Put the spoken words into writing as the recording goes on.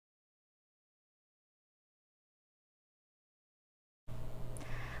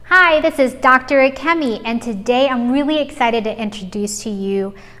Hi, this is Dr. Akemi, and today I'm really excited to introduce to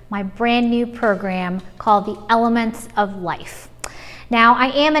you my brand new program called the Elements of Life. Now, I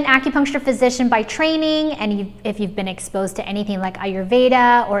am an acupuncture physician by training, and if you've been exposed to anything like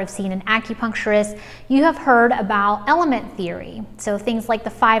Ayurveda or have seen an acupuncturist, you have heard about element theory. So things like the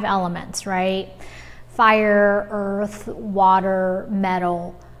 5 elements, right? Fire, earth, water,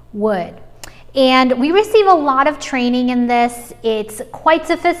 metal, wood. And we receive a lot of training in this. It's quite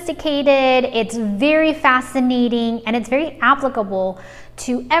sophisticated, it's very fascinating, and it's very applicable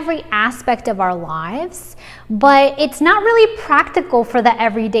to every aspect of our lives, but it's not really practical for the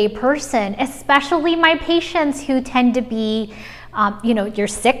everyday person, especially my patients who tend to be you're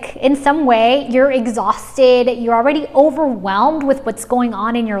sick in some way, you're exhausted, you're already overwhelmed with what's going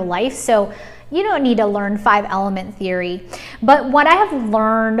on in your life, so you don't need to learn 5 element theory. But what I have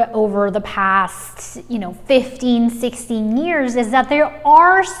learned over the past 15, 16 years is that there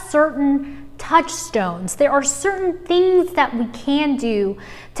are certain touchstones. There are certain things that we can do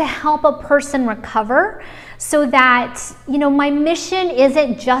to help a person recover, so that my mission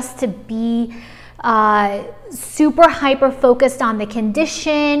isn't just to be super hyper focused on the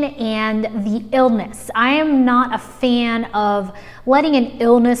condition and the illness. I am not a fan of letting an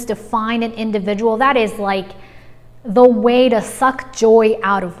illness define an individual. That is like the way to suck joy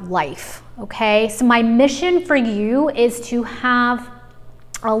out of life, okay? So my mission for you is to have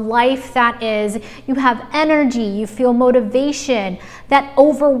a life that is, you have energy, you feel motivation, that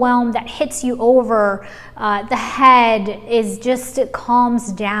overwhelm that hits you over the head is just, it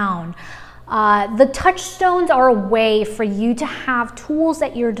calms down. The touchstones are a way for you to have tools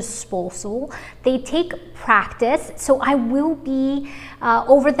at your disposal. They take practice, so I will be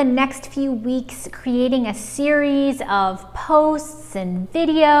over the next few weeks creating a series of posts and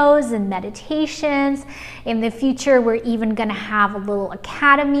videos and meditations. In the future, we're even going to have a little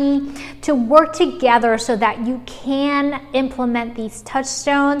academy to work together so that you can implement these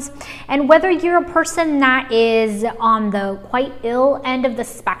touchstones. And whether you're a person that is on the quite ill end of the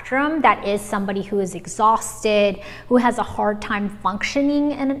spectrum, that is somebody who is exhausted, who has a hard time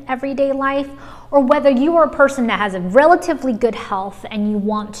functioning in an everyday life, or whether you are a person that has a relatively good health and you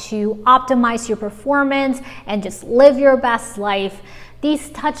want to optimize your performance and just live your best life, these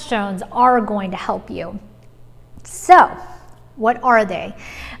touchstones are going to help you. So, what are they?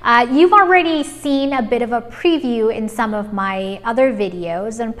 You've already seen a bit of a preview in some of my other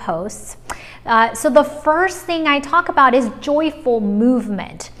videos and posts. So the first thing I talk about is joyful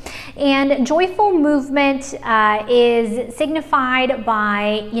movement. And joyful movement is signified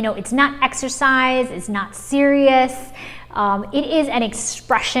by, it's not exercise, it's not serious. It is an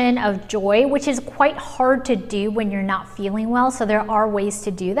expression of joy, which is quite hard to do when you're not feeling well. So there are ways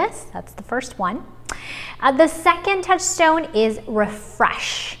to do this. That's the first one. The second touchstone is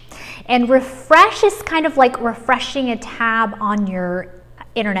refresh. And refresh is kind of like refreshing a tab on your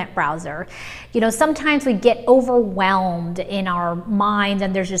internet browser. Sometimes we get overwhelmed in our minds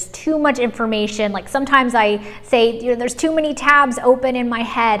and there's just too much information. Like sometimes I say, there's too many tabs open in my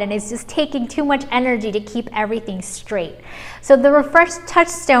head and it's just taking too much energy to keep everything straight. So the refresh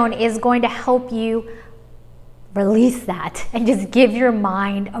touchstone is going to help you release that and just give your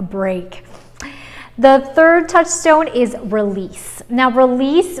mind a break. The third touchstone is release. Now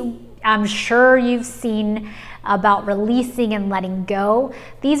release, I'm sure you've seen about releasing and letting go.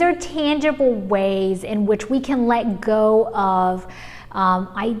 These are tangible ways in which we can let go of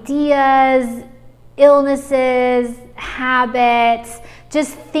ideas, illnesses, habits,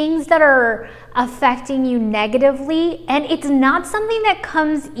 just things that are affecting you negatively, and it's not something that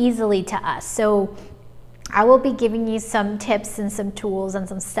comes easily to us. So I will be giving you some tips and some tools and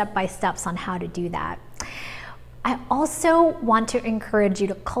some step-by-steps on how to do that. I also want to encourage you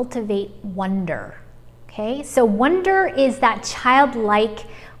to cultivate wonder. Okay, so wonder is that childlike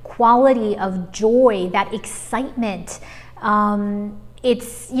quality of joy, that excitement.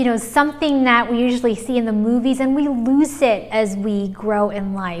 It's something that we usually see in the movies and we lose it as we grow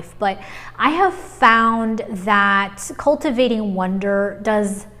in life. But I have found that cultivating wonder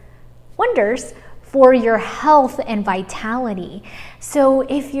does wonders for your health and vitality. So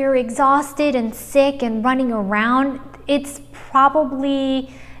if you're exhausted and sick and running around, it's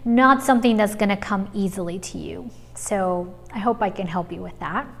probably not something that's going to come easily to you. So I hope I can help you with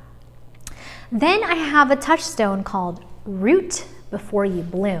that. Then I have a touchstone called root before you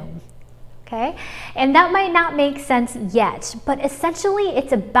bloom. Okay, and that might not make sense yet, but essentially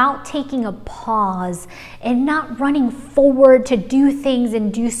it's about taking a pause and not running forward to do things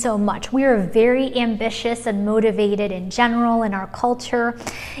and do so much. We are very ambitious and motivated in general in our culture,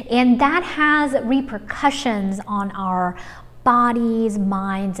 and that has repercussions on our bodies,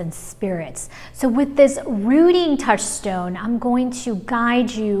 minds, and spirits. So with this rooting touchstone, I'm going to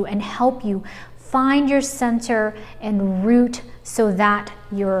guide you and help you find your center and root so that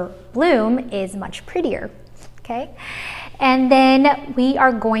your bloom is much prettier, okay? And then we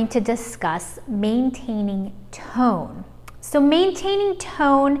are going to discuss maintaining tone. So maintaining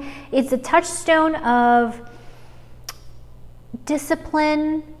tone is the touchstone of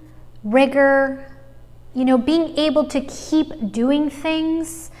discipline, rigor, being able to keep doing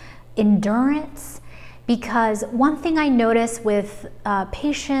things, endurance. Because one thing I notice with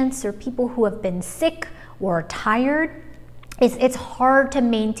patients or people who have been sick or tired is it's hard to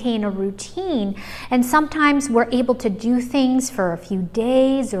maintain a routine. And sometimes we're able to do things for a few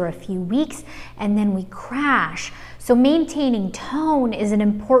days or a few weeks and then we crash. So maintaining tone is an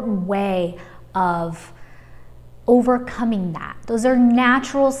important way of overcoming that. Those are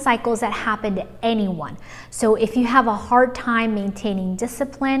natural cycles that happen to anyone. So if you have a hard time maintaining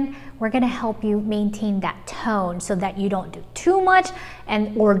discipline, we're going to help you maintain that tone so that you don't do too much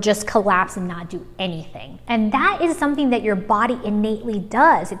or just collapse and not do anything. And that is something that your body innately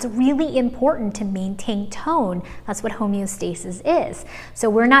does. It's really important to maintain tone. That's what homeostasis is. So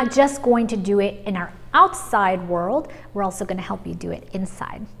we're not just going to do it in our outside world, we're also going to help you do it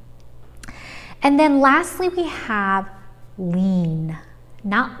inside. And then lastly, we have lean.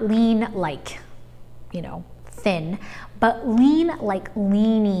 Not lean like, thin, but lean like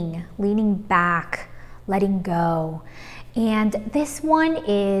leaning back, letting go. And this one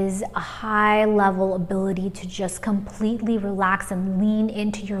is a high level ability to just completely relax and lean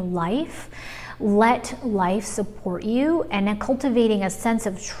into your life. Let life support you and cultivating a sense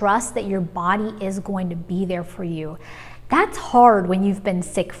of trust that your body is going to be there for you. That's hard when you've been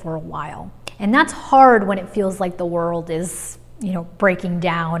sick for a while. And that's hard when it feels like the world is, breaking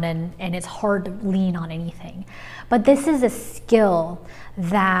down and it's hard to lean on anything. But this is a skill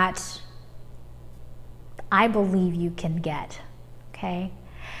that I believe you can get, okay?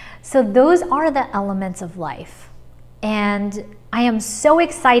 So those are the elements of life. And I am so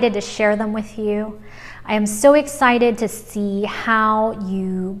excited to share them with you. I am so excited to see how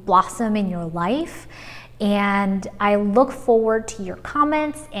you blossom in your life. And I look forward to your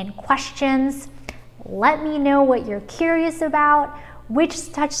comments and questions. Let me know what you're curious about,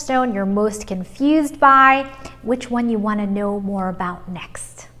 which touchstone you're most confused by, which one you want to know more about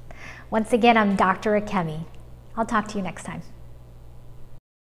next. Once again, I'm Dr. Akemi. I'll talk to you next time.